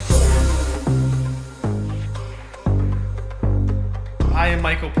am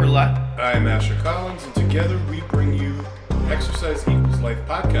Michael Perlette. I'm Asher Collins, and together we bring you Exercise Equals Life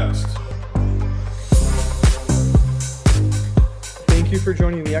podcast. Thank you for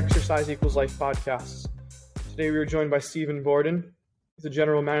joining the Exercise Equals Life podcast. Today we are joined by Stephen Borden. He's the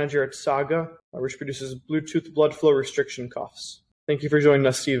general manager at SAGA, which produces Bluetooth blood flow restriction cuffs. Thank you for joining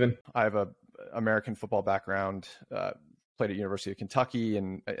us, Stephen. I have an American football background, played at University of Kentucky,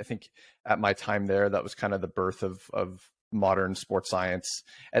 and I think at my time there, that was kind of the birth of modern sports science,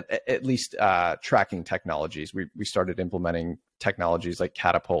 at least tracking technologies. We started implementing technologies like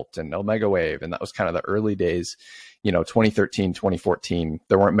Catapult and Omega Wave, and that was kind of the early days, 2013, 2014.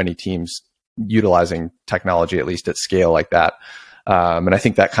 There weren't many teams utilizing technology, at least at scale like that. And I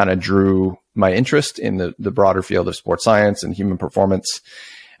think that kind of drew my interest in the broader field of sports science and human performance.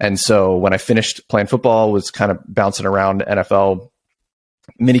 And so when I finished playing football, was kind of bouncing around NFL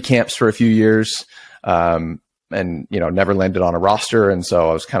mini camps for a few years, and never landed on a roster. And so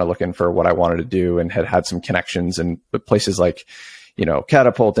I was kind of looking for what I wanted to do, and had some connections in places like,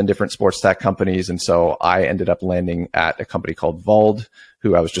 Catapult and different sports tech companies. And so I ended up landing at a company called Borden,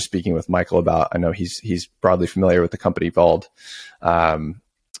 who I was just speaking with Michael about. I know he's broadly familiar with the company Borden.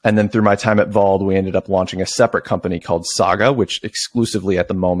 And then through my time at Borden, we ended up launching a separate company called SAGA, which exclusively at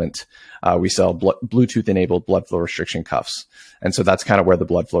the moment, we sell Bluetooth enabled blood flow restriction cuffs. And so that's kind of where the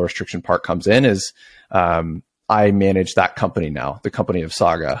blood flow restriction part comes in, is, I manage that company now, the company of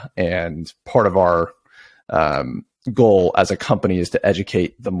SAGA. And part of our, goal as a company is to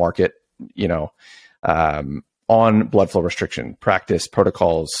educate the market, on blood flow restriction, practice,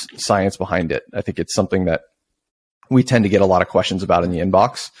 protocols, science behind it. I think it's something that we tend to get a lot of questions about in the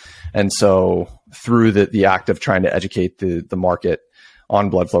inbox. And so through the act of trying to educate the market on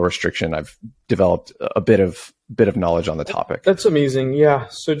blood flow restriction, I've developed a bit of knowledge on the topic. That's amazing. Yeah.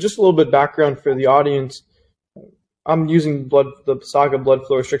 So just a little bit background for the audience. I'm using the SAGA blood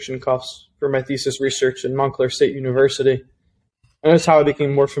flow restriction cuffs for my thesis research in Montclair State University. And that's how I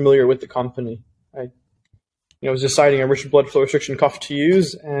became more familiar with the company. I was deciding on which blood flow restriction cuff to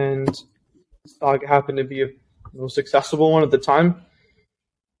use, and SAGA happened to be the most accessible one at the time.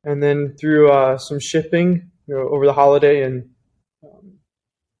 And then through some shipping over the holiday, and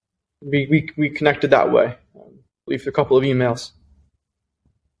we connected that way. I believe through a couple of emails.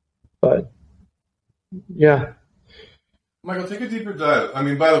 But yeah. Michael, take a deeper dive.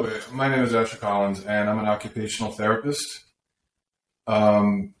 By the way, my name is Asher Collins, and I'm an occupational therapist.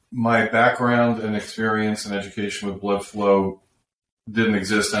 My background and experience and education with blood flow didn't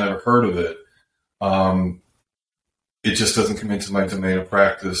exist. I never heard of it. It just doesn't come into my domain of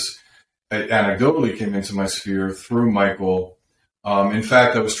practice. It anecdotally came into my sphere through Michael. In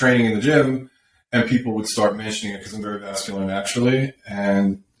fact, I was training in the gym, and people would start mentioning it because I'm very vascular naturally,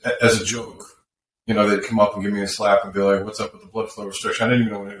 and as a joke. They'd come up and give me a slap and be like, "What's up with the blood flow restriction?" I didn't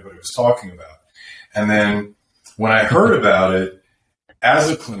even know what anybody was talking about. And then when I heard about it, as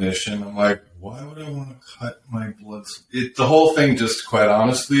a clinician, I'm like, why would I want to cut my blood? The whole thing, just quite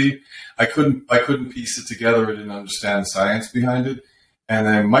honestly, I couldn't piece it together. I didn't understand the science behind it. And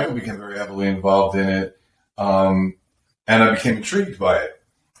then Michael became very heavily involved in it. And I became intrigued by it.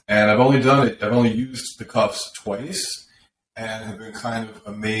 And I've only used the cuffs twice, and have been kind of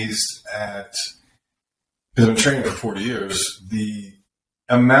amazed at, because I've been training for 40 years, the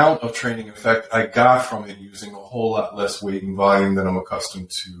amount of training effect I got from it using a whole lot less weight and volume than I'm accustomed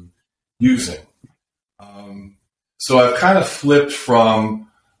to using. So I've kind of flipped from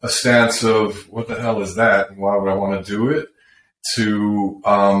a stance of what the hell is that and why would I want to do it, to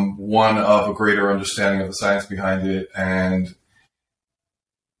one of a greater understanding of the science behind it, and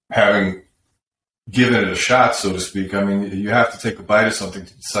having given it a shot, so to speak. You have to take a bite of something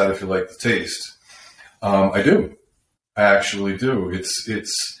to decide if you like the taste. I do. I actually do.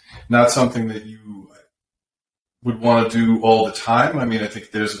 It's not something that you would want to do all the time. I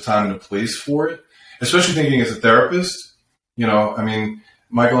think there's a time and a place for it, especially thinking as a therapist.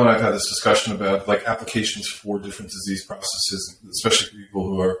 Michael and I have had this discussion about applications for different disease processes, especially for people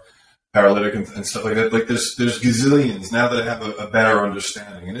who are paralytic and stuff like that. There's gazillions now that I have a better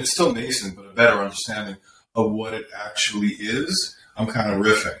understanding, and it's still nascent, but a better understanding of what it actually is. I'm kind of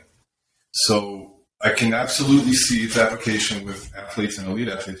riffing. So I can absolutely see its application with athletes and elite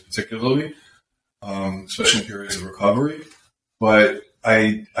athletes particularly, especially in periods of recovery. But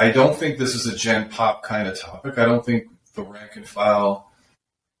I don't think this is a gen pop kind of topic. I don't think the rank and file,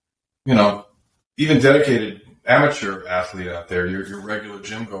 even dedicated amateur athlete out there, your regular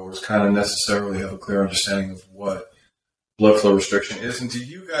gym goers kind of necessarily have a clear understanding of what blood flow restriction is. And do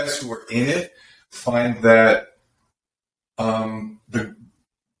you guys who are in it find that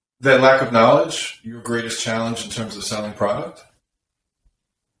that lack of knowledge your greatest challenge in terms of selling product?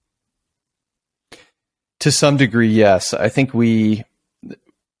 To some degree, yes. I think my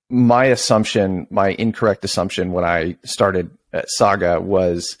incorrect assumption when I started at SAGA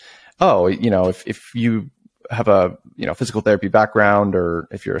was, if you have a, physical therapy background, or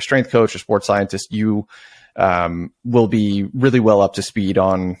if you're a strength coach or sports scientist, you will be really well up to speed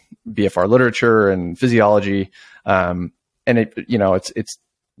on BFR literature and physiology. And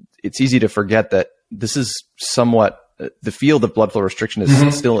it's easy to forget that this is somewhat, the field of blood flow restriction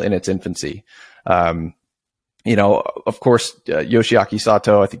is still in its infancy. Of course, Yoshiaki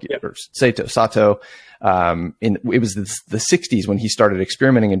Sato, I think, or Sato, it was the 60s when he started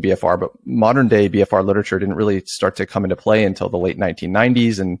experimenting in BFR, but modern day BFR literature didn't really start to come into play until the late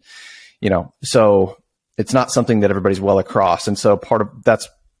 1990s. And, so it's not something that everybody's well across. And so part of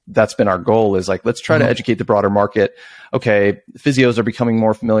that's been our goal, is like, let's try to educate the broader market. Okay, physios are becoming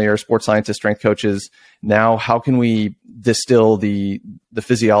more familiar, sports scientists, strength coaches. Now, how can we distill the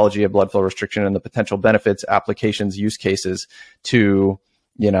physiology of blood flow restriction and the potential benefits, applications, use cases to,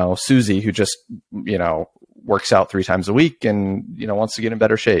 Susie, who just, works out 3 times a week and, wants to get in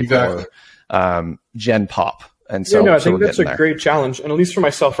better shape, exactly. Or Gen Pop. And so, I think that's a great challenge. And at least for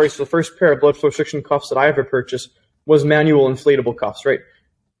myself, right? So the first pair of blood flow restriction cuffs that I ever purchased was manual inflatable cuffs, right?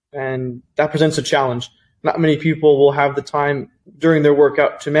 And that presents a challenge. Not many people will have the time during their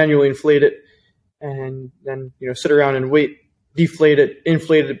workout to manually inflate it and then, sit around and wait, deflate it,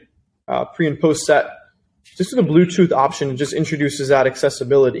 inflate it, pre and post set. Just with the Bluetooth option, just introduces that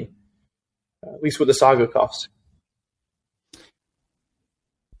accessibility, at least with the SAGA cuffs.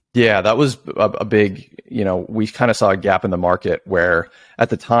 Yeah, that was a big, we kind of saw a gap in the market where at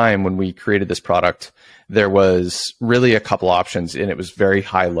the time when we created this product, there was really a couple options and it was very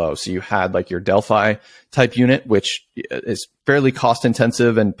high-low. So you had like your Delphi type unit, which is fairly cost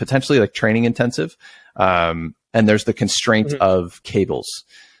intensive and potentially like training intensive. And there's the constraint of cables.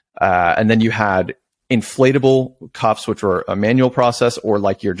 And then you had inflatable cuffs, which were a manual process, or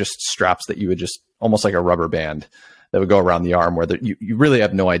like your just straps that you would just almost like a rubber band that would go around the arm, where you really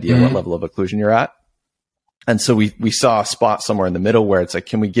have no idea what level of occlusion you're at. And so we saw a spot somewhere in the middle where it's like,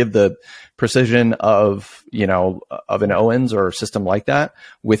 can we give the precision of, of an Owens or a system like that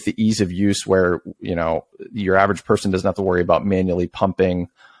with the ease of use where, your average person doesn't have to worry about manually pumping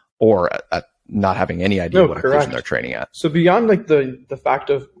or not having any idea what occlusion they're training at. So beyond like the fact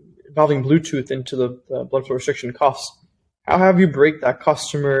of involving Bluetooth into the blood flow restriction cuffs, how have you break that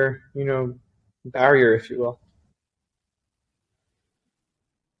customer, barrier, if you will?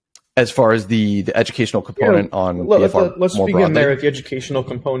 As far as the educational component on BFR, let's more begin broadly. there with the educational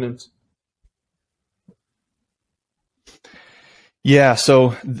components. Yeah,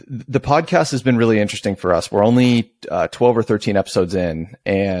 so the podcast has been really interesting for us. We're only 12 or 13 episodes in,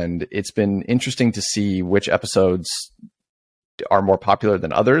 and it's been interesting to see which episodes are more popular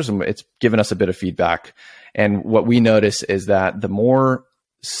than others, and it's given us a bit of feedback. And what we notice is that the more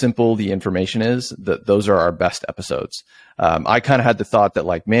simple the information is, that those are our best episodes. I kind of had the thought that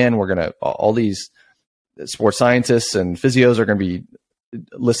like, man, all these sports scientists and physios are going to be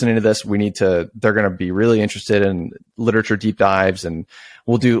listening to this. They're going to be really interested in literature deep dives, and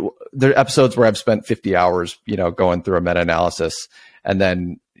there are episodes where I've spent 50 hours, going through a meta-analysis, and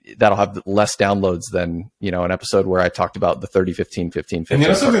then that'll have less downloads than, an episode where I talked about the 30, 15, 15, 15.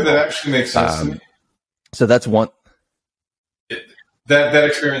 And something that actually makes sense to me. So that's one. That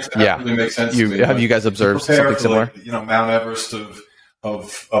experience absolutely makes sense to me. Have you guys observed something similar? Mount Everest of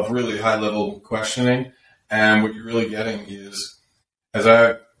really high level questioning, and what you're really getting is, as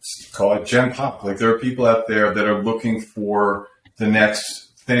I call it, Gen Pop. Like, there are people out there that are looking for the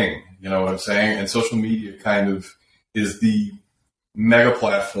next thing. You know what I'm saying? And social media kind of is the mega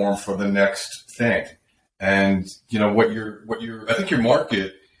platform for the next thing. And I think your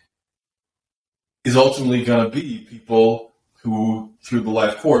market is ultimately going to be people who, through the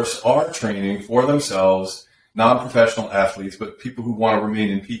life course, are training for themselves, non-professional athletes, but people who want to remain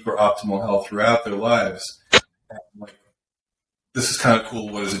in peak or optimal health throughout their lives. Like, this is kind of cool.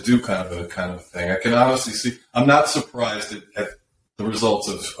 What does it do? Kind of thing. I can honestly see. I'm not surprised at the results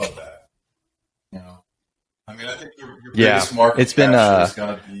of that. I mean, I think your biggest market is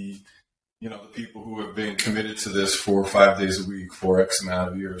going to be, the people who have been committed to this for 5 days a week for X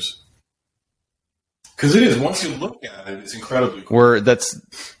amount of years. Because it is. Once you look at it, it's incredibly cool. That's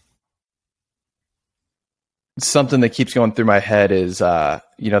something that keeps going through my head is,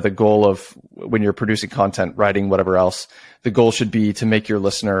 the goal of when you're producing content, writing, whatever else, the goal should be to make your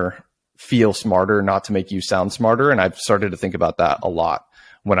listener feel smarter, not to make you sound smarter. And I've started to think about that a lot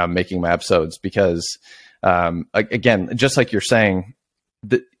when I'm making my episodes because, again, just like you're saying,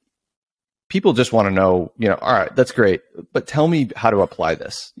 people just want to know, all right, that's great, but tell me how to apply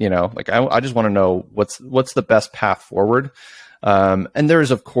this. Like I just want to know what's the best path forward. And there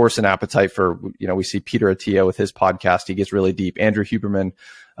is, of course, an appetite for, we see Peter Attia with his podcast. He gets really deep. Andrew Huberman.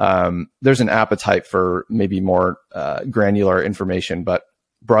 There's an appetite for maybe more granular information, but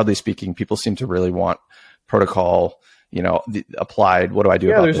broadly speaking, people seem to really want protocol, applied. What do I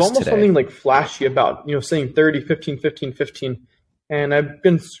do about this today? There's almost something like flashy about, saying 30, 15, 15, 15. And I've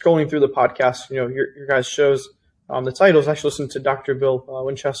been scrolling through the podcast, your guys' shows. The titles, I actually listened to Dr. Bill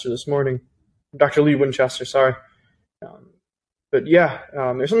Winchester this morning. Dr. Lee Winchester, sorry. But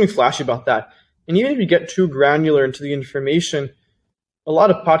there's something flashy about that. And even if you get too granular into the information, a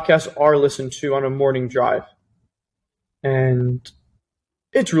lot of podcasts are listened to on a morning drive. And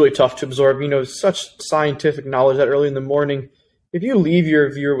it's really tough to absorb, such scientific knowledge that early in the morning. If you leave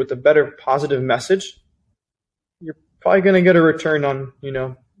your viewer with a better positive message, you're probably going to get a return on,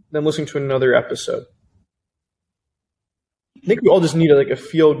 them listening to another episode. I think we all just need a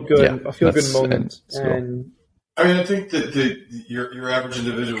feel good moment. I think that your average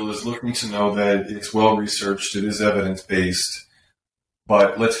individual is looking to know that it's well researched, it is evidence based.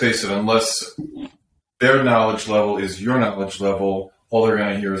 But let's face it, unless their knowledge level is your knowledge level, all they're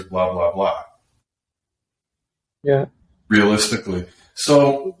going to hear is blah blah blah. Yeah. Realistically.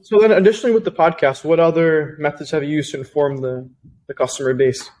 So then additionally with the podcast, what other methods have you used to inform the customer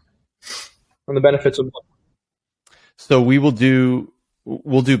base on the benefits of blood? So we'll do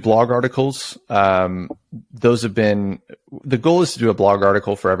blog articles. Those have been, the goal is to do a blog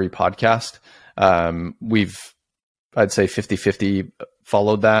article for every podcast. I'd say 50-50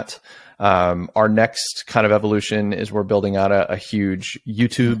 followed that. Our next kind of evolution is we're building out a huge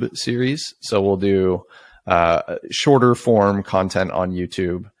YouTube series. So we'll do shorter form content on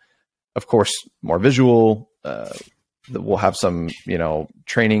YouTube. Of course, more visual. We'll have some,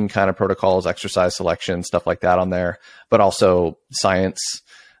 training kind of protocols, exercise selection, stuff like that on there, but also science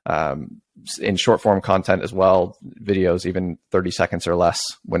in short form content as well, videos, even 30 seconds or less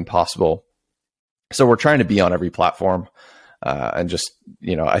when possible. So we're trying to be on every platform. And just,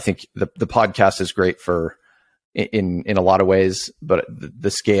 I think the podcast is great for in a lot of ways, but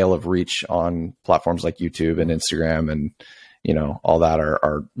the scale of reach on platforms like YouTube and Instagram and, all that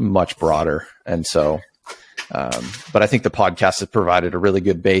are much broader. And so, but I think the podcast has provided a really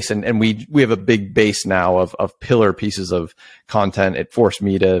good base, and we have a big base now of pillar pieces of content. It forced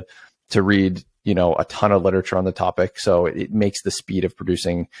me to read, a ton of literature on the topic. So it makes the speed of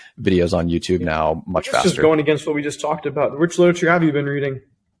producing videos on YouTube now much faster. Just going against what we just talked about. Which literature have you been reading?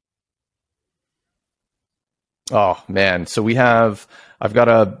 Oh man. So I've got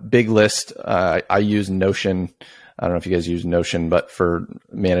a big list. I use Notion. I don't know if you guys use Notion, but for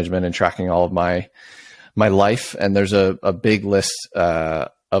management and tracking all of my life. And there's a big list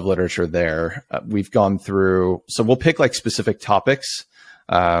of literature there. We've gone through, so we'll pick like specific topics,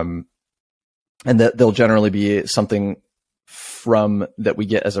 and that they'll generally be something from that we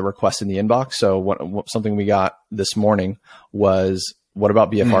get as a request in the inbox. So something we got this morning was, what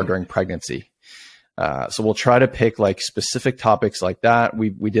about BFR during pregnancy? So we'll try to pick like specific topics like that. We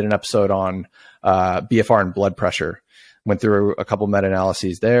did an episode on BFR and blood pressure, went through a couple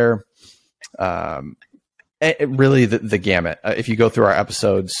meta-analyses there. Really the gamut. If you go through our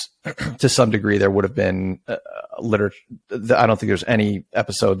episodes, to some degree, there would have been literature. I don't think there's any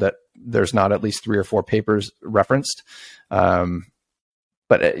episode that there's not at least 3 or 4 papers referenced. But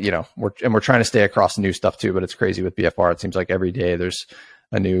we're trying to stay across new stuff too. But it's crazy with BFR. It seems like every day there's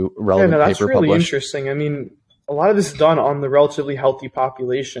a new relevant paper published. That's really interesting. I mean, a lot of this is done on the relatively healthy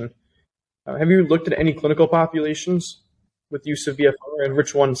population. Have you looked at any clinical populations with use of BFR, and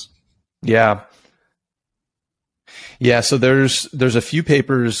which ones? Yeah. So there's a few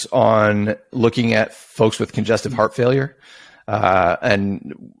papers on looking at folks with congestive heart failure.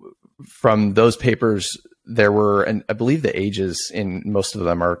 And from those papers, there were, and I believe the ages in most of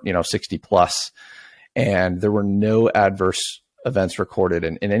them are, 60 plus, and there were no adverse events recorded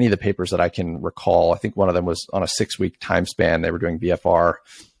in any of the papers that I can recall. I think one of them was on a 6-week time span. They were doing BFR.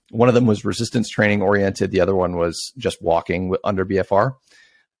 One of them was resistance training oriented. The other one was just walking under BFR.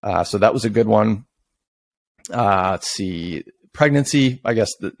 So that was a good one. Let's see, pregnancy. I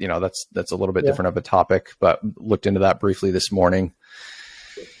guess that's a little bit different of a topic, but looked into that briefly this morning.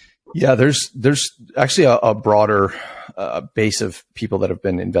 Yeah, there's actually a broader base of people that have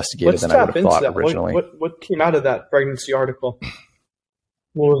been investigated than I would have thought originally. What came out of that pregnancy article?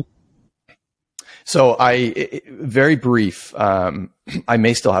 So very brief. I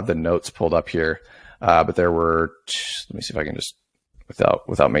may still have the notes pulled up here, but there were. Let me see if I can just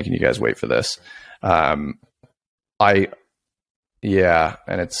without making you guys wait for this. Yeah,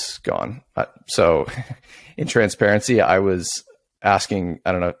 and it's gone. So in transparency, I was asking,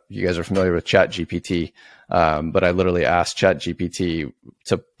 I don't know if you guys are familiar with ChatGPT, but I literally asked ChatGPT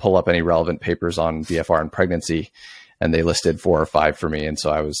to pull up any relevant papers on BFR and pregnancy, and they listed 4 or 5 for me. And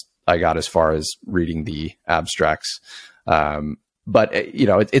so I got as far as reading the abstracts. But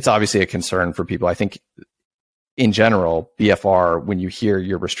it's obviously a concern for people. I think in general, BFR, when you hear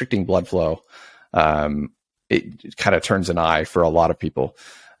you're restricting blood flow, it kind of turns an eye for a lot of people.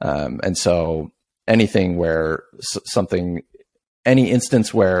 And so anything where any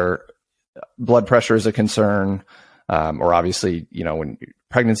instance where blood pressure is a concern, or obviously, when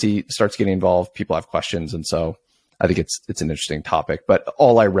pregnancy starts getting involved, people have questions. And so I think it's an interesting topic, but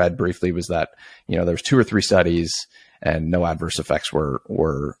all I read briefly was that, there's 2 or 3 studies and no adverse effects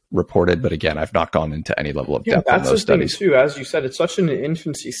were reported. But again, I've not gone into any level of depth on those studies. Too. As you said, it's such an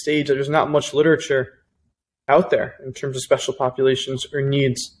infancy stage that there's not much literature out there in terms of special populations or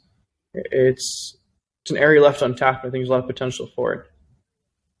needs. It's an area left untapped. I think there's a lot of potential for it.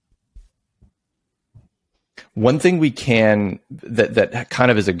 One thing we can, that kind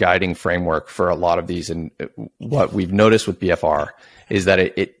of is a guiding framework for a lot of these, and what we've noticed with BFR is that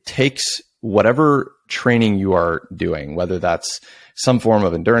it takes whatever training you are doing, whether that's some form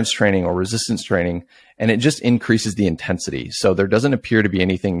of endurance training or resistance training, and it just increases the intensity. So there doesn't appear to be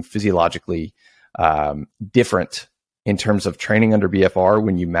anything physiologically different in terms of training under BFR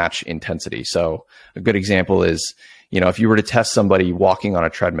when you match intensity. So a good example is, if you were to test somebody walking on a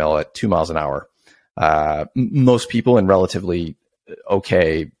treadmill at 2 miles an hour, most people in relatively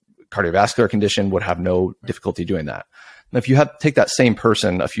okay cardiovascular condition would have no difficulty doing that. And if you take that same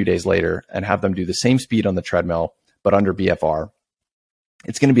person a few days later and have them do the same speed on the treadmill, but under BFR,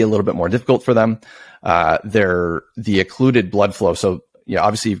 it's going to be a little bit more difficult for them. The occluded blood flow. So,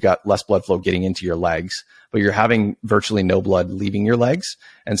 obviously you've got less blood flow getting into your legs, but you're having virtually no blood leaving your legs.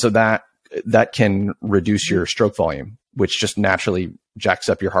 And so that can reduce your stroke volume, which just naturally jacks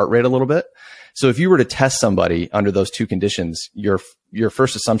up your heart rate a little bit. So if you were to test somebody under those 2 conditions, your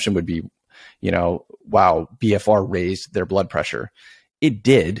first assumption would be, wow, BFR raised their blood pressure. It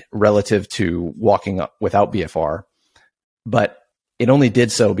did relative to walking up without BFR, but it only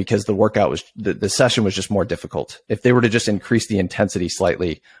did so because the workout the session was just more difficult. If they were to just increase the intensity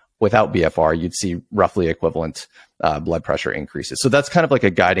slightly without BFR, you'd see roughly equivalent blood pressure increases. So that's kind of like a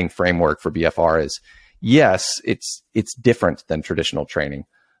guiding framework for BFR is, yes, it's different than traditional training,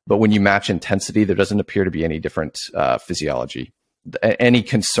 but when you match intensity, there doesn't appear to be any different physiology, any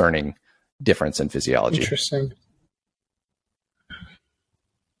concerning difference in physiology. Interesting.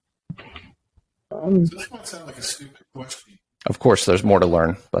 This might sound like a stupid question. Of course, there's more to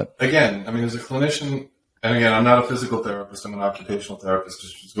learn, but again, as a clinician, and again, I'm not a physical therapist, I'm an occupational therapist,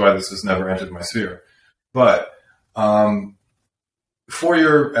 which is why this has never entered my sphere. But for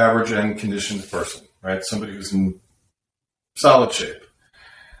your average and conditioned person, right, somebody who's in solid shape,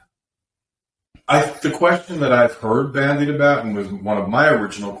 the question that I've heard bandied about, and was one of my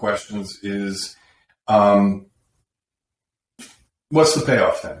original questions, is what's the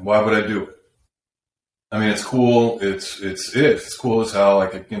payoff then? Why would I do it? It's cool. It's cool as hell.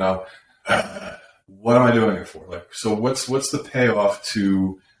 Like, what am I doing it for? So what's the payoff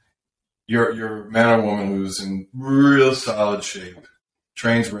to your man or woman who's in real solid shape,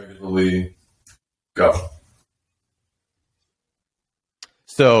 trains regularly, go?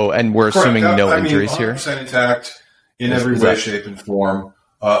 So, and we're assuming no injuries here? 100% intact in every way, shape, and form,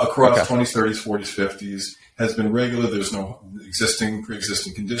 across 20s, 30s, 40s, 50s, has been regular. There's no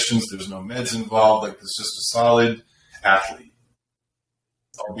pre-existing conditions. There's no meds involved. It's just a solid athlete,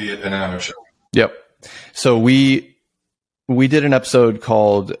 albeit an amateur. Yep. So we did an episode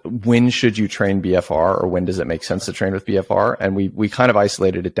called "When Should You Train BFR?" or "When Does It Make Sense to Train with BFR?" And we kind of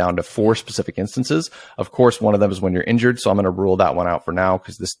isolated it down to 4 specific instances. Of course, one of them is when you're injured. So I'm going to rule that one out for now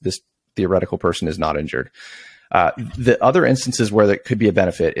because this theoretical person is not injured. The other instances where that could be a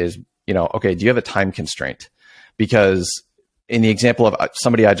benefit is, okay, do you have a time constraint? Because in the example of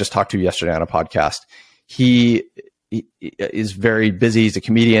somebody I just talked to yesterday on a podcast, he is very busy. He's a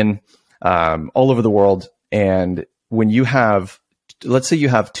comedian all over the world. And when you have, let's say you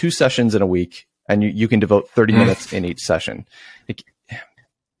have 2 sessions in a week and you can devote 30 minutes in each session.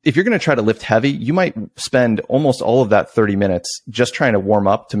 If you're going to try to lift heavy, you might spend almost all of that 30 minutes just trying to warm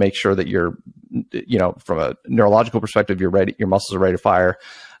up to make sure that you're, from a neurological perspective, you're ready, your muscles are ready to fire.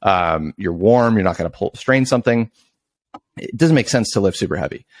 You're warm. You're not going to strain something. It doesn't make sense to lift super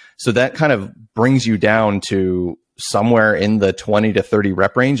heavy. So that kind of brings you down to somewhere in the 20 to 30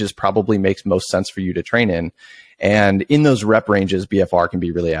 rep range is probably makes most sense for you to train in. And in those rep ranges, BFR can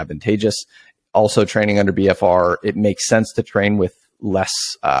be really advantageous. also training under BFR, it makes sense to train with less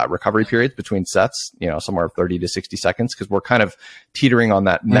recovery periods between sets, somewhere 30 to 60 seconds, because we're kind of teetering on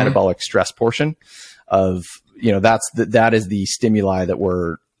that metabolic stress portion of, that is the stimuli that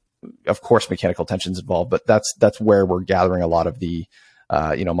we're, of course, mechanical tension's involved, but that's where we're gathering a lot of the,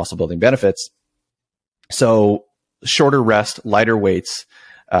 muscle building benefits. So shorter rest, lighter weights,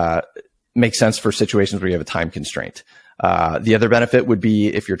 makes sense for situations where you have a time constraint. The other benefit would be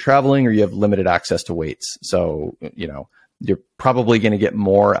if you're traveling or you have limited access to weights. So, you're probably going to get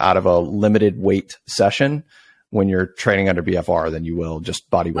more out of a limited weight session when you're training under BFR than you will just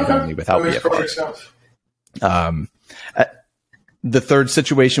body weight only without BFR. The third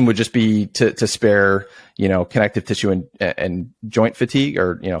situation would just be to spare, connective tissue and joint fatigue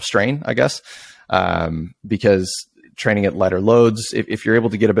or, strain, I guess, because training at lighter loads, if you're able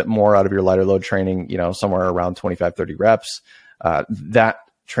to get a bit more out of your lighter load training, somewhere around 25, 30 reps, that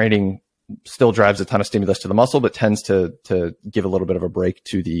training still drives a ton of stimulus to the muscle, but tends to give a little bit of a break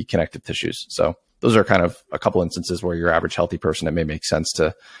to the connective tissues. So those are kind of a couple instances where your average healthy person, it may make sense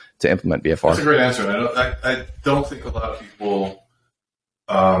to implement BFR. That's a great answer. And I don't think a lot of people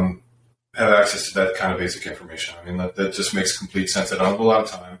have access to that kind of basic information. I mean, that just makes complete sense. I don't have a lot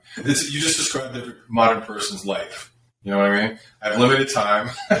of time. You just described every modern person's life. You know what I mean? I have limited time.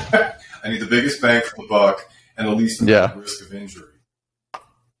 I need the biggest bang for the buck and the least amount of risk of injury.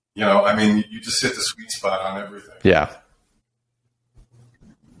 You just hit the sweet spot on everything. Yeah.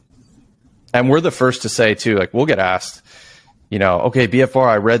 And we're the first to say too, like we'll get asked, okay, BFR,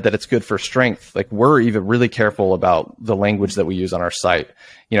 I read that it's good for strength. Like we're even really careful about the language that we use on our site.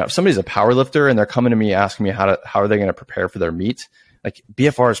 If somebody's a power lifter and they're coming to me asking me how are they going to prepare for their meet, like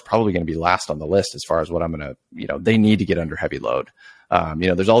BFR is probably going to be last on the list as far as what I'm going to, they need to get under heavy load.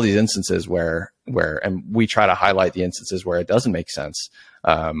 There's all these instances where, and we try to highlight the instances where it doesn't make sense.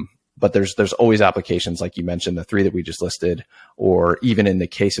 But there's always applications, like you mentioned, the 3 that we just listed, or even in the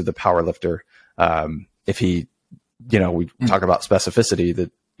case of the power lifter, if he, we talk about specificity,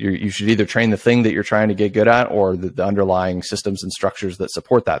 that you should either train the thing that you're trying to get good at or the underlying systems and structures that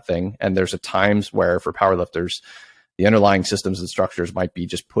support that thing. And there's times where for power lifters, the underlying systems and structures might be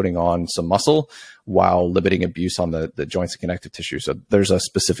just putting on some muscle while limiting abuse on the joints and connective tissue. So there's a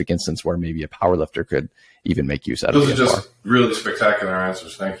specific instance where maybe a power lifter could even make use out of it. Those are just really spectacular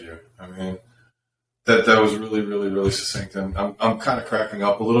answers. Thank you. I mean, that was really, really, really succinct. And I'm kind of cracking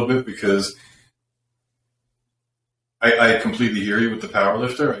up a little bit because I completely hear you with the power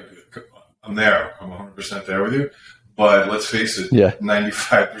lifter. I'm there. I'm 100% there with you. But let's face it,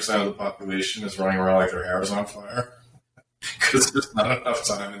 95% of the population is running around like their hair is on fire because there's not enough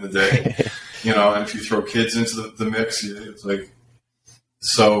time in the day. And if you throw kids into the mix, it's like,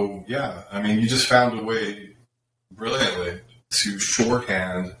 so yeah, I mean, you just found a way brilliantly to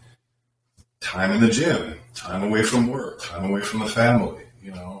shorthand time in the gym, time away from work, time away from the family,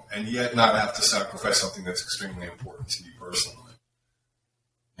 and yet not have to sacrifice something that's extremely important to you personally,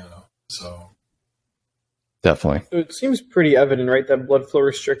 so. Definitely. So it seems pretty evident, right, that blood flow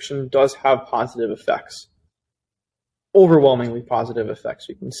restriction does have positive effects. Overwhelmingly positive effects,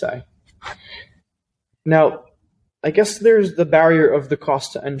 we can say. Now, I guess there's the barrier of the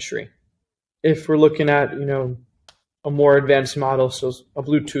cost to entry. If we're looking at, a more advanced model, so a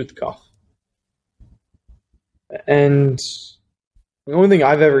Bluetooth cuff. And the only thing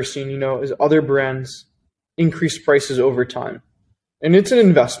I've ever seen, is other brands increase prices over time. And it's an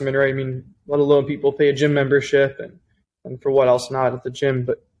investment, right? I mean, let alone people pay a gym membership and for what else not at the gym,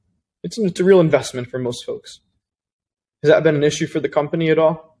 but it's a real investment for most folks. Has that been an issue for the company at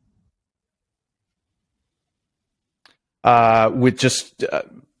all? With just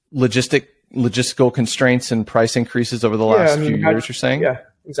logistical constraints and price increases over the last few years, you're saying? Yeah,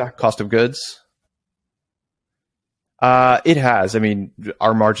 exactly. Cost of goods? It has. I mean,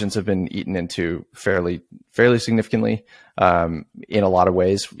 our margins have been eaten into fairly significantly in a lot of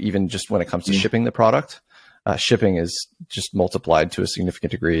ways, even just when it comes to shipping the product. Shipping is just multiplied to a significant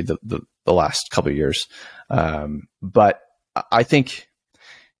degree the last couple of years. But I think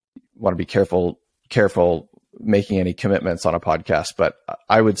want to be careful making any commitments on a podcast, but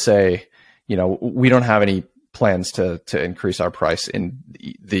I would say, we don't have any plans to increase our price in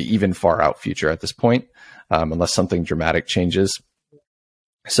the even far out future at this point. Unless something dramatic changes.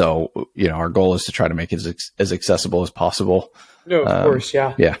 So, our goal is to try to make it as accessible as possible. No, of course.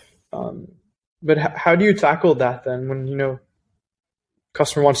 Yeah. Yeah. But how do you tackle that then when,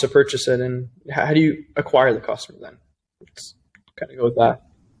 customer wants to purchase it, and how do you acquire the customer then? Let's kind of go with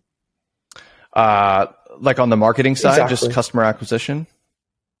that. Like on the marketing side, just customer acquisition.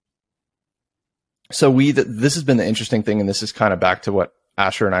 So this has been the interesting thing, and this is kind of back to what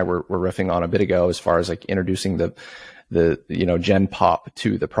Asher and I were riffing on a bit ago, as far as like introducing the Gen Pop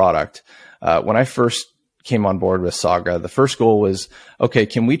to the product. When I first came on board with SAGA, the first goal was, okay,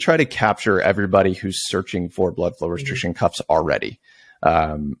 can we try to capture everybody who's searching for blood flow restriction cuffs already?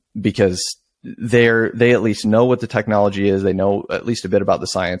 Because they at least know what the technology is. They know at least a bit about the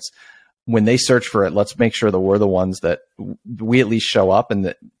science. When they search for it, let's make sure that we're the ones that we at least show up and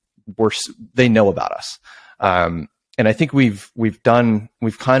that they know about us. And I think we've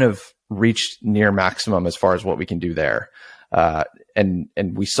kind of reached near maximum as far as what we can do there. And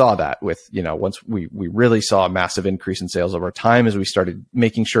we saw that with, once we really saw a massive increase in sales over time, as we started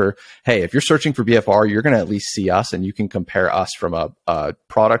making sure, hey, if you're searching for BFR, you're going to at least see us and you can compare us from a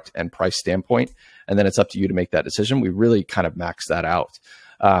product and price standpoint. And then it's up to you to make that decision. We really kind of maxed that out.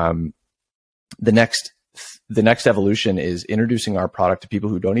 The next evolution is introducing our product to people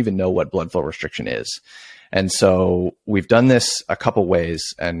who don't even know what blood flow restriction is. And so we've done this a couple ways,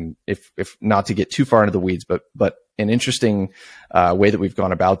 and if not to get too far into the weeds, but an interesting way that we've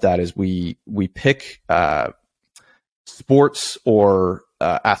gone about that is we pick sports or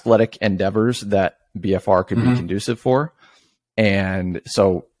athletic endeavors that BFR could be conducive for. And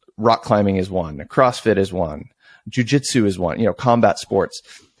so rock climbing is one, CrossFit is one, jiu-jitsu is one, combat sports.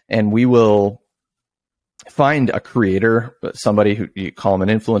 And we will find a creator, somebody who you call them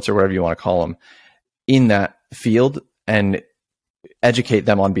an influencer, whatever you want to call them, in that field, and educate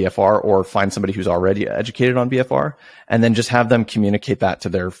them on BFR, or find somebody who's already educated on BFR and then just have them communicate that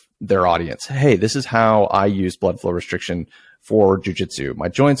to their audience. Hey, this is how I use blood flow restriction for jiu-jitsu. My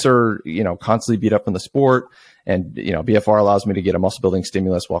joints are, constantly beat up in the sport, and, BFR allows me to get a muscle building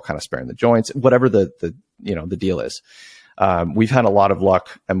stimulus while kind of sparing the joints, whatever the deal is. We've had a lot of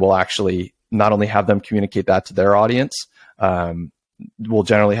luck, and we'll actually not only have them communicate that to their audience, we'll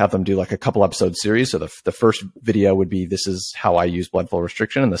generally have them do like a couple episode series. So the first video would be, this is how I use blood flow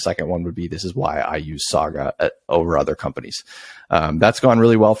restriction. And the second one would be, this is why I use SAGA over other companies. That's gone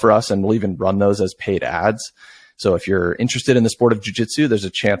really well for us. And we'll even run those as paid ads. So if you're interested in the sport of jiu-jitsu, there's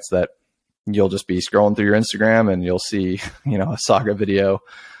a chance that you'll just be scrolling through your Instagram and you'll see, a SAGA video.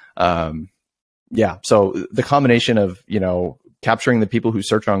 So the combination of, capturing the people who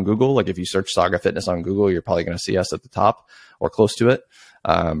search on Google, like if you search SAGA Fitness on Google, you're probably going to see us at the top or close to it.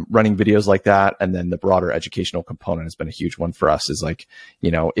 Running videos like that, and then the broader educational component has been a huge one for us. Is like,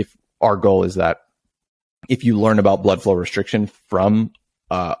 if our goal is that if you learn about blood flow restriction from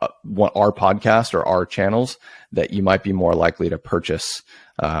our podcast or our channels, that you might be more likely to purchase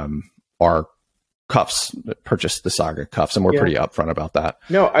our cuffs, purchase the SAGA cuffs, and we're pretty upfront about that.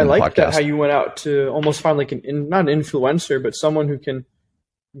 No, I like that, how you went out to almost find like not an influencer, but someone who can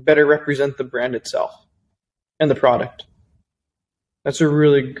better represent the brand itself and the product. That's a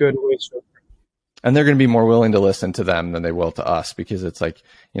really good way to. And they're going to be more willing to listen to them than they will to us, because it's like,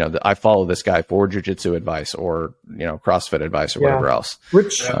 I follow this guy for jiu-jitsu advice or, CrossFit advice or whatever else.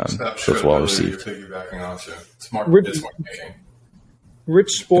 Which it's well received. Piggybacking onto smart making.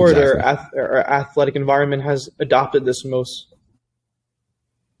 Which sport or athletic environment has adopted this most?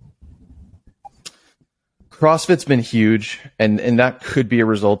 CrossFit's been huge, and that could be a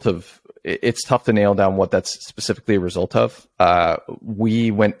result of, it's tough to nail down what that's specifically a result of. We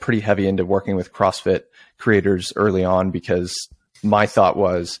went pretty heavy into working with CrossFit creators early on, because my thought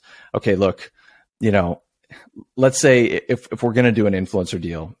was, okay, look, let's say if we're going to do an influencer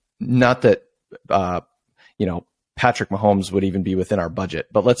deal, not that, Patrick Mahomes would even be within our budget,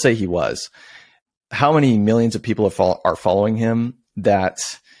 but let's say he was. How many millions of people are following him that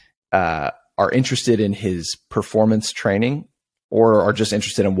are interested in his performance training, or are just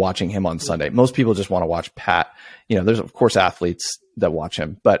interested in watching him on Sunday? Most people just want to watch Pat. There's of course athletes that watch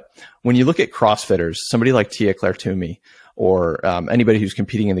him, but when you look at CrossFitters, somebody like Tia Claire Toomey, or anybody who's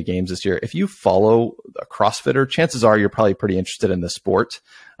competing in the games this year, if you follow a CrossFitter, chances are you're probably pretty interested in the sport.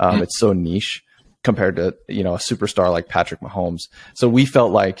 It's so niche compared to, a superstar like Patrick Mahomes. So we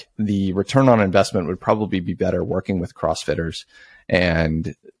felt like the return on investment would probably be better working with CrossFitters.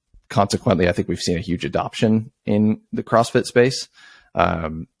 And consequently, I think we've seen a huge adoption in the CrossFit space.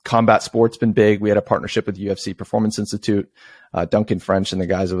 Combat sports been big. We had a partnership with UFC Performance Institute. Duncan French and the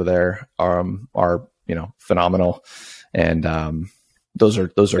guys over there are phenomenal. And those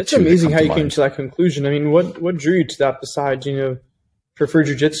are it's amazing how you came to that conclusion. I mean, what drew you to that besides, for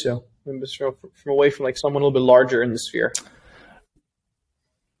jiu-jitsu? From away from like someone a little bit larger in the sphere?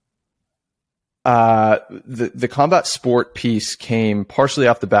 The combat sport piece came partially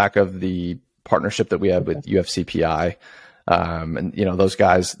off the back of the partnership that we had with UFC PI. And those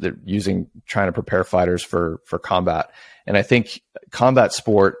guys, they're using trying to prepare fighters for combat. And I think combat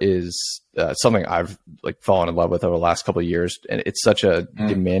sport is something I've like fallen in love with over the last couple of years. And it's such a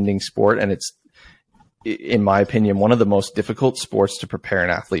demanding sport. And it's, in my opinion, one of the most difficult sports to prepare an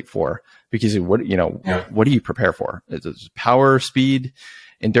athlete for, because what do you prepare for? Is it power, speed,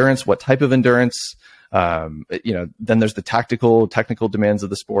 endurance? What type of endurance? Then there's the technical demands of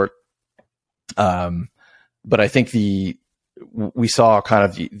the sport. But I think we saw kind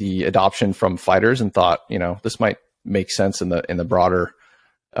of the adoption from fighters and thought, this might make sense in the broader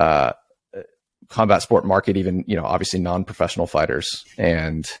combat sport market, even, obviously non-professional fighters.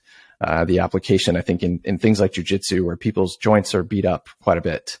 And the application, I think, in things like jiu-jitsu, where people's joints are beat up quite a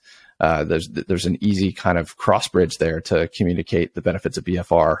bit, there's an easy kind of cross bridge there to communicate the benefits of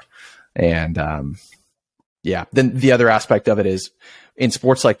BFR. And then the other aspect of it is, in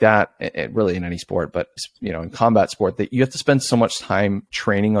sports like that, really in any sport, but in combat sport, that you have to spend so much time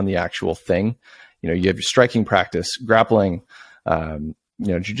training on the actual thing. You have your striking practice, grappling,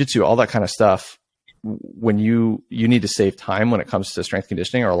 jiu-jitsu, all that kind of stuff. When you need to save time when it comes to strength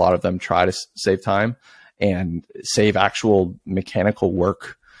conditioning, or a lot of them try to save time and save actual mechanical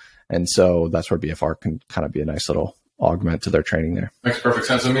work. And so that's where BFR can kind of be a nice little augment to their training there. Makes perfect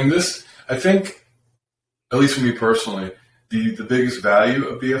sense. I mean, I think, at least for me personally, the biggest value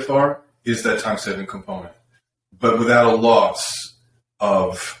of BFR is that time-saving component, but without a loss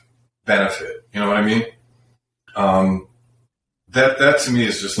of benefit. You know what I mean? That to me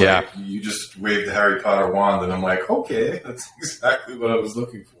is just like, you just wave the Harry Potter wand, and I'm like, okay, that's exactly what I was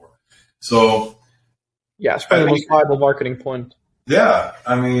looking for. So, yeah, it's probably the most viable marketing point. Yeah,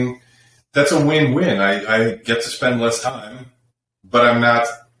 I mean, that's a win-win. I get to spend less time, but I'm not.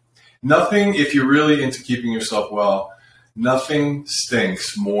 Nothing, if you're really into keeping yourself well, nothing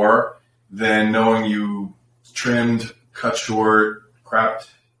stinks more than knowing you trimmed, cut short, crapped,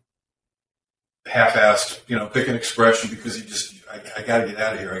 half-assed, pick an expression because I got to get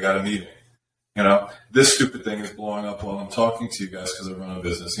out of here. I got a meeting. This stupid thing is blowing up while I'm talking to you guys because I run a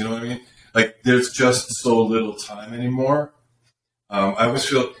business. You know what I mean? Like, there's just so little time anymore. I always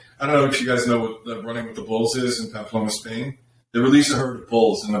feel, I don't know if you guys know what the Running with the Bulls is in Pamplona, Spain. They released a herd of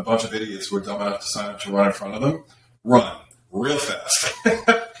bulls, and a bunch of idiots who were dumb enough to sign up to run in front of them. Run real fast.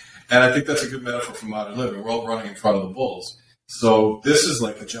 And I think that's a good metaphor for modern living. We're all running in front of the bulls. So this is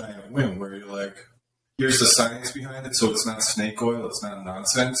like a giant win where you're like, here's the science behind it. So it's not snake oil. It's not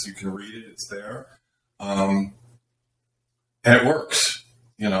nonsense. You can read it. It's there. And it works.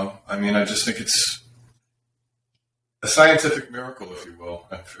 I just think it's a scientific miracle, if you will.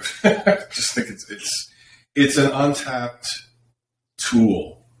 I just think it's an untapped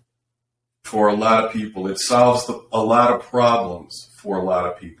tool for a lot of people. It solves a lot of problems for a lot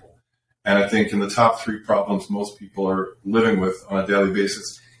of people. And I think in the top 3 problems most people are living with on a daily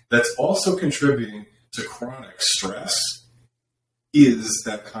basis, that's also contributing to chronic stress, is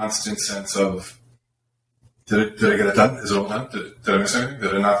that constant sense of, did I get it done? Is it all done? Did I miss anything?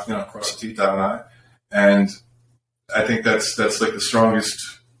 Did I not, cross the T, dot an I? And I think that's like the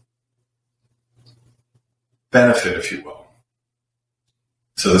strongest benefit, if you will,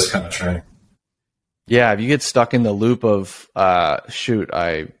 to this kind of training. Yeah, if you get stuck in the loop of, I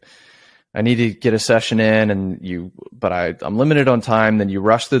need to get a session in, but I'm limited on time, then you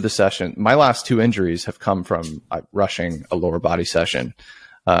rush through the session. My last 2 injuries have come from rushing a lower body session.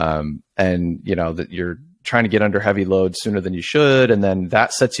 That you're trying to get under heavy load sooner than you should, and then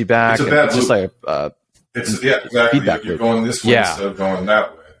that sets you back. It's a bad loop. Just like exactly. Feedback You're going this way instead of going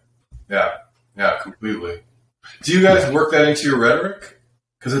that way. Yeah, completely. Do you guys work that into your rhetoric?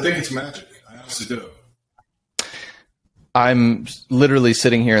 Because I think it's magic. I honestly do. I'm literally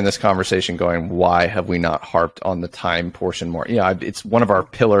sitting here in this conversation going, why have we not harped on the time portion more? It's one of our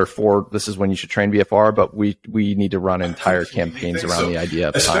pillar 4. This is when you should train BFR, but we need to run entire campaigns around the idea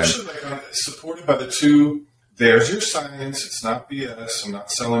of especially time. Especially supported by the 2. There's your science. It's not BS. I'm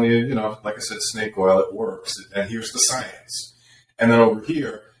not selling you, like I said, snake oil. It works. And here's the science. And then over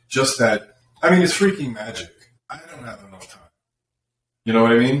here, just that, it's freaking magic. I don't have enough time. You know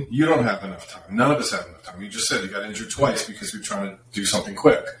what I mean? You don't have enough time. None of us have enough time. You just said you got injured twice because you're trying to do something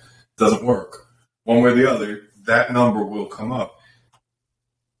quick. It doesn't work. One way or the other, that number will come up.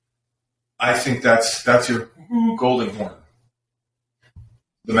 I think that's your golden horn.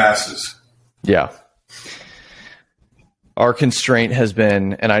 The masses. Yeah. Our constraint has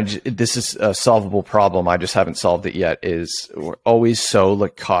been, and this is a solvable problem, I just haven't solved it yet, is we're always so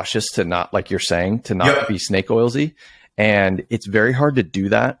cautious to not, like you're saying, to not be snake oilsy. And it's very hard to do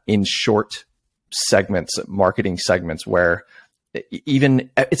that in short segments, marketing segments, where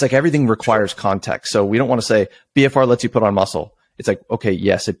it's like everything requires context. So we don't want to say BFR lets you put on muscle. it's like, okay,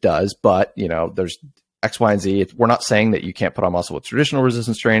 yes, it does, but there's X, Y, and Z. We're not saying that you can't put on muscle with traditional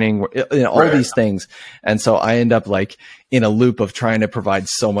resistance training, all these things. And so I end up like in a loop of trying to provide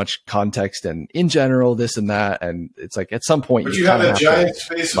so much context and in general, this and that. And it's like at some point, but you have a giant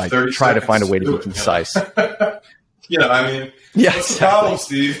space of 30 try to find a way to be it, concise. Yeah, what's the problem,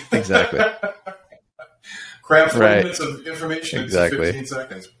 Steve? Exactly. Cram 40 minutes of information into 15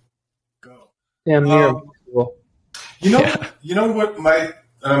 seconds. Go. Damn near. You know what my,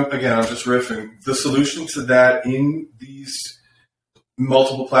 again, I'm just riffing. The solution to that in these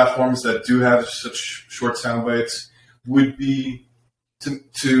multiple platforms that do have such short sound bites would be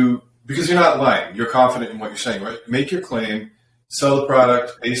to because you're not lying. You're confident in what you're saying, right? Make your claim, sell the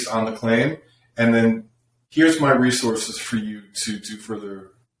product based on the claim, and then here's my resources for you to do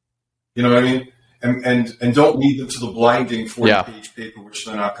further. You know what I mean? And don't lead them to the blinding 40-page paper, which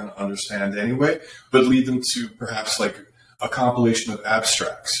they're not going to understand anyway, but lead them to perhaps like a compilation of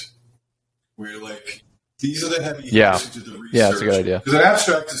abstracts where you're like, these are the heavy hitters who did the research. Yeah, that's a good idea. Because an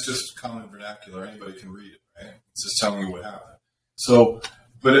abstract is just common vernacular. Anybody can read it, right? It's just telling you what happened. So,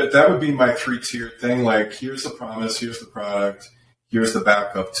 but that would be my 3-tiered thing. Like, here's the promise, here's the product, here's the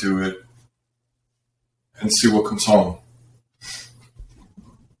backup to it, and see what comes home.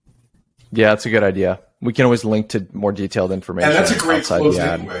 Yeah, that's a good idea. We can always link to more detailed information. And that's a great close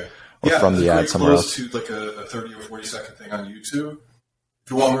anyway. Or from the ad somewhere else. To like a 30 or 40 second thing on YouTube.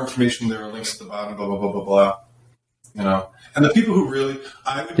 If you want more information, there are links at the bottom, blah, blah, blah, blah, blah. You know, and the people who really,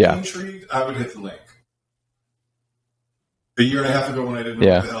 I would be intrigued, I would hit the link. A year and a half ago when I didn't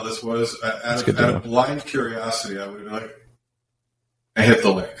know what the hell this was, out of blind curiosity, I would have been like, I hit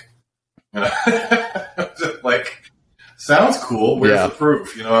the link. You know? Like, sounds cool. Where's the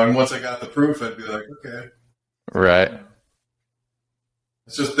proof? You know, and once I got the proof, I'd be like, okay. Right.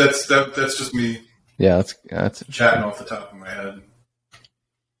 It's just that's just me. Yeah, that's chatting off the top of my head.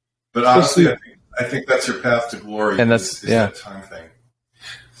 But honestly, I think that's your path to glory. And that's that time thing.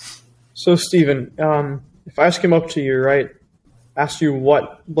 So, Stephen, if I just came up to you, right, asked you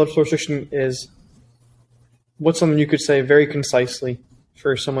what blood flow restriction is, what's something you could say very concisely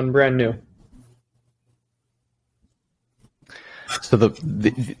for someone brand new? So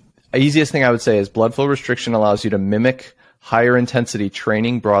the easiest thing I would say is blood flow restriction allows you to mimic higher intensity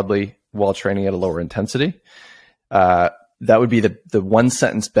training broadly while training at a lower intensity. That would be the one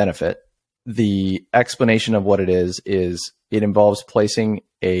sentence benefit. The explanation of what it is it involves placing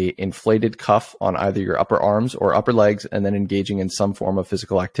a inflated cuff on either your upper arms or upper legs and then engaging in some form of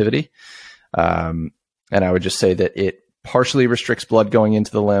physical activity. And I would just say that it partially restricts blood going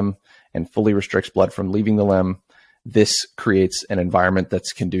into the limb and fully restricts blood from leaving the limb. This creates an environment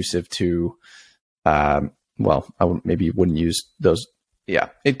that's conducive to, maybe wouldn't use those. Yeah,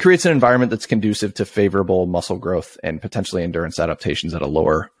 it creates an environment that's conducive to favorable muscle growth and potentially endurance adaptations at a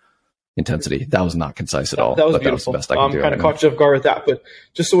lower intensity. That was not concise at all. That was beautiful. That was the best I could do. Kind of caught you off guard with that, but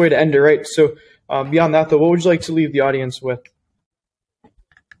just a way to end it, right? So beyond that, though, what would you like to leave the audience with?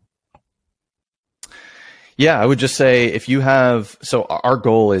 Yeah, I would just say if you have, so our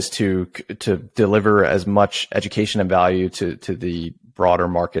goal is to deliver as much education and value to the broader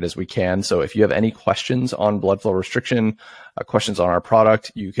market as we can. So if you have any questions on blood flow restriction, questions on our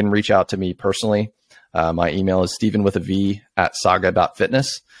product, you can reach out to me personally. My email is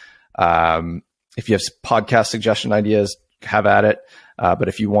steven@saga.fitness. If you have podcast suggestion ideas, have at it. But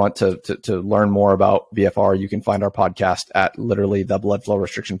if you want to learn more about BFR, you can find our podcast at literally the Blood Flow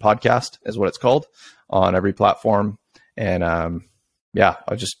Restriction Podcast is what it's called on every platform. And I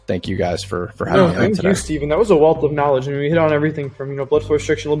just thank you guys for having me on today. Thank you, Stephen. That was a wealth of knowledge. I mean, we hit on everything from blood flow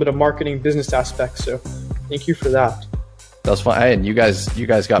restriction, a little bit of marketing, business aspects. So thank you for that. That was fun. Hey, and you guys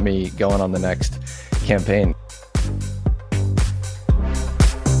got me going on the next campaign.